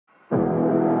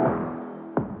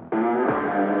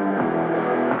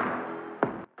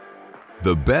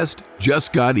The best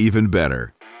just got even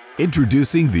better.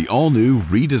 Introducing the all-new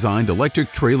redesigned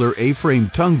electric trailer A-frame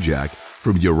tongue jack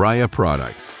from Uriah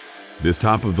Products. This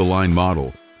top-of-the-line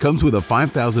model comes with a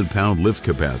 5,000-pound lift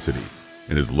capacity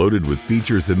and is loaded with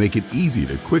features that make it easy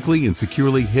to quickly and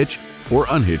securely hitch or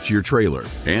unhitch your trailer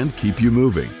and keep you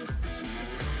moving.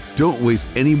 Don't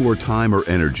waste any more time or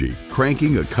energy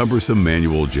cranking a cumbersome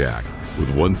manual jack.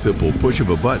 With one simple push of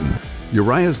a button,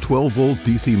 Uriah's 12-volt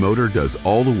DC motor does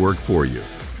all the work for you,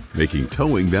 making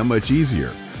towing that much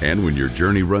easier. And when your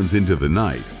journey runs into the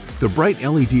night, the bright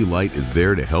LED light is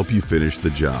there to help you finish the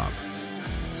job.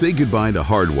 Say goodbye to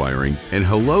hardwiring and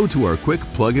hello to our quick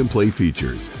plug-and-play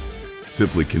features.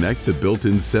 Simply connect the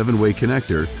built-in 7-way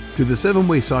connector to the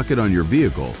 7-way socket on your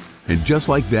vehicle, and just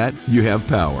like that, you have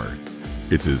power.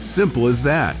 It's as simple as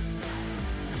that.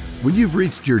 When you've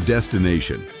reached your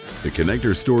destination, the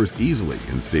connector stores easily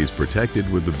and stays protected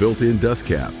with the built-in dust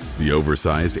cap. The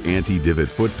oversized anti-divot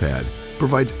foot pad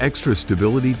provides extra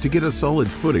stability to get a solid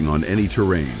footing on any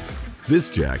terrain. This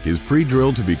jack is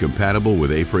pre-drilled to be compatible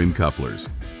with A-frame couplers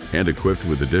and equipped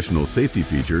with additional safety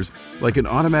features like an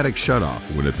automatic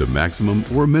shutoff when at the maximum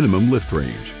or minimum lift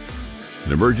range.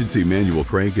 An emergency manual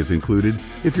crank is included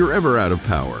if you're ever out of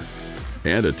power.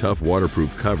 And a tough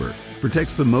waterproof cover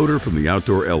protects the motor from the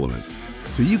outdoor elements,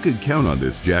 so you can count on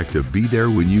this jack to be there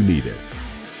when you need it.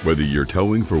 Whether you're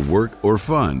towing for work or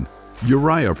fun,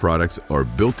 Uriah products are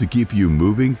built to keep you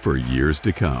moving for years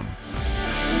to come.